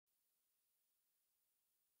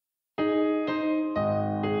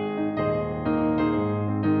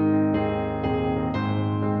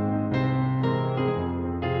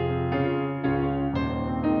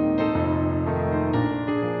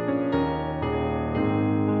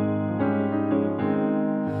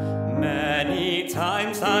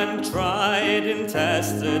Yes, I'm tried and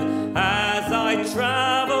tested as I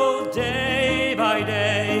travel day by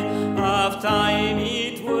day. Oft I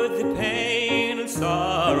meet with the pain and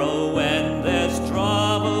sorrow when there's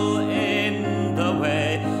trouble in the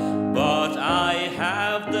way. But I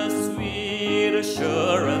have the sweet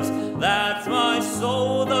assurance that my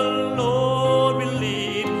soul the Lord will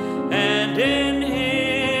lead, and in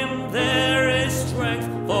Him there is strength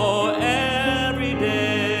for every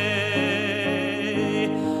day.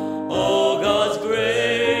 Oh, God's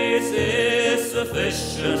grace is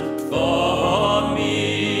sufficient for me.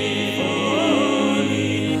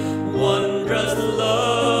 Wondrous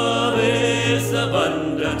love is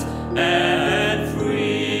abundant and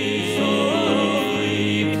free,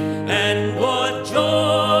 and what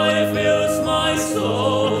joy fills my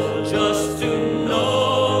soul just to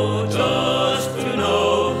know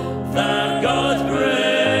that God's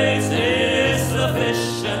grace is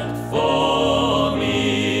sufficient for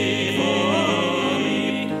me.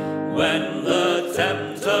 When the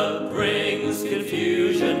tempter brings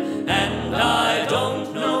confusion and I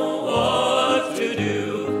don't know what to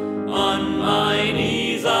do, on my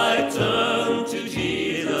knees I turn to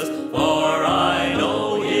Jesus, for I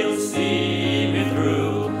know He'll see me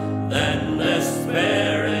through. Then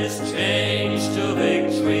despair is changed to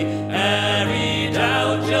victory, every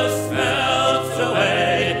doubt just melts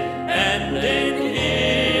away, and in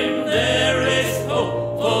Him there is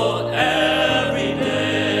hope for every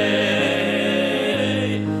day.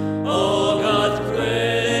 Oh, God's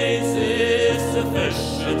grace is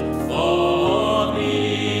sufficient for me.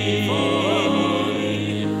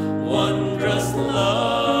 Wondrous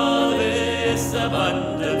love is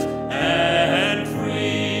abundant and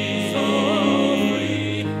free,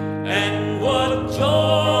 and what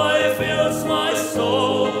joy fills my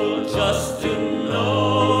soul just to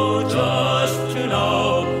know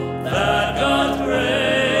that God's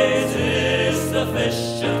grace is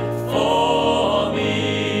sufficient for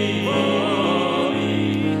me.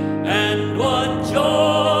 And what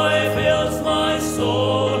joy fills my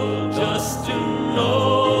soul just to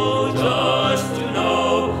know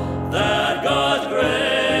that God's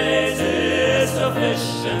grace is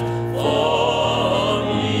sufficient